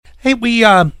Hey, we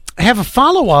have a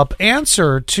follow-up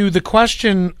answer to the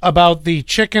question about the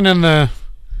chicken and the,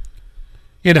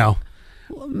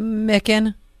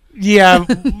 Mickin. Yeah,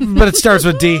 but it starts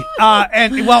with D. All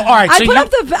right. So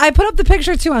I put up the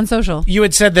picture too on social. You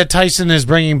had said that Tyson is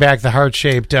bringing back the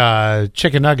heart-shaped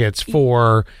chicken nuggets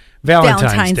for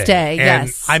Valentine's Day. And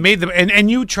yes. I made them, and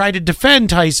you tried to defend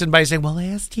Tyson by saying, well,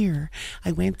 last year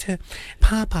I went to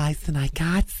Popeyes and I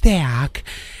got Zach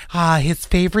his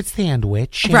favorite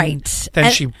sandwich. Right.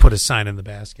 Then she put a sign in the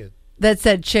basket that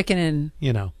said chicken and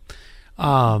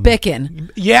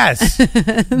Bickin. Yes,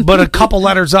 but a couple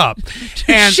letters up.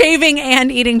 And shaving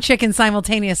and eating chicken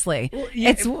simultaneously.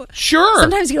 It's sure.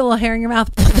 Sometimes you get a little hair in your mouth.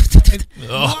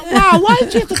 Wow, why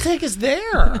did you have to take us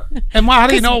there? And how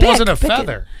do you know it wasn't a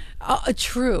feather?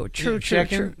 True. Chicken.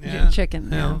 Chicken. Yeah,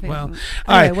 Yeah. well, Anyway,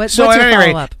 all right. what's So your at any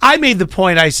rate, follow-up? I made the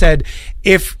point. I said,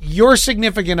 if your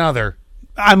significant other,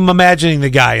 I'm imagining the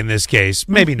guy in this case,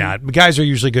 maybe not. Guys are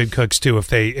usually good cooks too if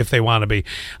they want to be.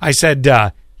 I said,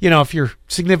 if your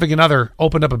significant other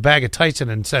opened up a bag of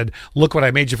Tyson and said, "Look what I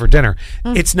made you for dinner,"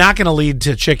 it's not going to lead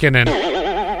to chicken and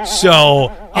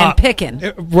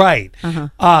picking. Right.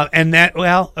 And that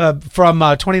from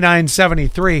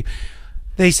 2973,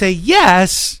 they say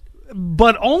yes.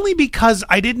 But only because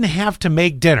I didn't have to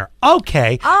make dinner.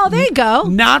 Okay. Oh, there you go.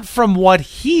 Not from what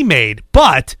he made,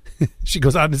 but she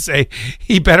goes on to say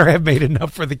he better have made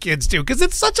enough for the kids too. Because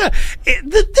it's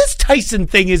this Tyson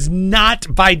thing is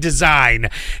not by design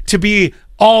to be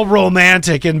all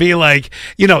romantic and be like,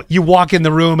 you walk in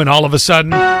the room and all of a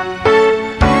sudden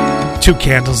 2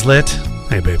 candles lit.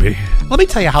 Hey, baby. Let me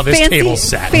tell you how this table's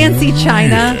set. Fancy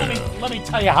china. Let me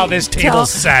tell you how this table's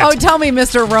set. Oh, tell me,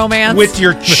 Mr. Romance. With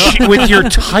your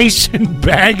Tyson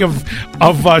bag of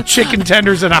chicken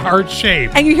tenders in a heart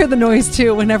shape. And you hear the noise,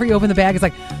 too. Whenever you open the bag, it's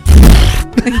like...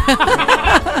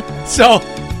 So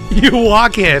you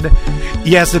walk in,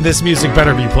 yes, and this music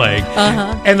better be playing.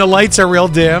 And the lights are real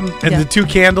dim, and the 2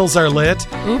 candles are lit.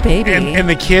 Ooh, baby. And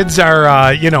the kids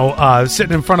are,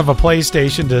 sitting in front of a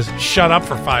PlayStation to shut up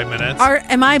for 5 minutes.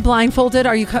 Am I blindfolded?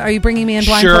 Are you bringing me in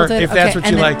blindfolded? Sure, if that's what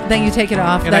you like. Then you take it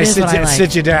off. And that I is what I like.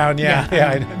 sit you down.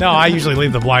 Yeah. No, I usually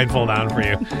leave the blindfold on for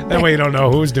you. That way you don't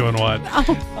know who's doing what.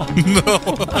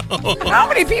 How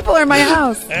many people are in my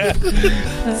house?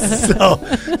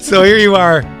 So here you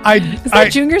are. Is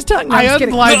that Junior's tongue? No, I'm just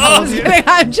kidding.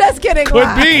 I'm just kidding.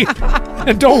 Could be.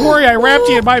 And don't worry, I wrapped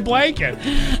you in my blanket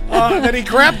that he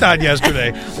crapped on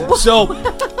yesterday. So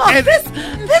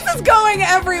this is going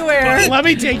everywhere. Let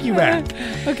me take you back.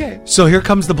 Okay. So here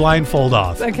comes the blindfold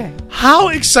off. Okay. How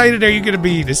excited are you going to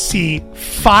be to see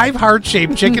 5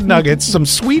 heart-shaped chicken nuggets, some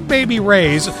Sweet Baby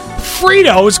Ray's,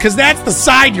 Fritos, because that's the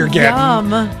side you're getting.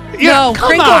 Yum. Yeah, no,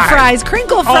 crinkle fries.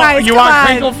 Crinkle fries. You want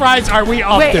crinkle fries? Are we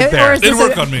upped it there? Didn't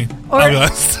work on me. Or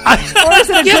is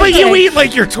it a Yeah, good but day? you eat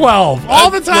like you're 12 all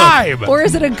the time. Or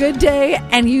is it a good day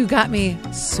and you got me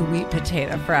sweet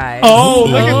potato fries? Oh,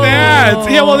 look at that.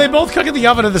 Yeah, well, they both cook in the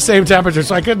oven at the same temperature,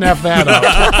 so I couldn't have that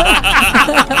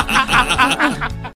up.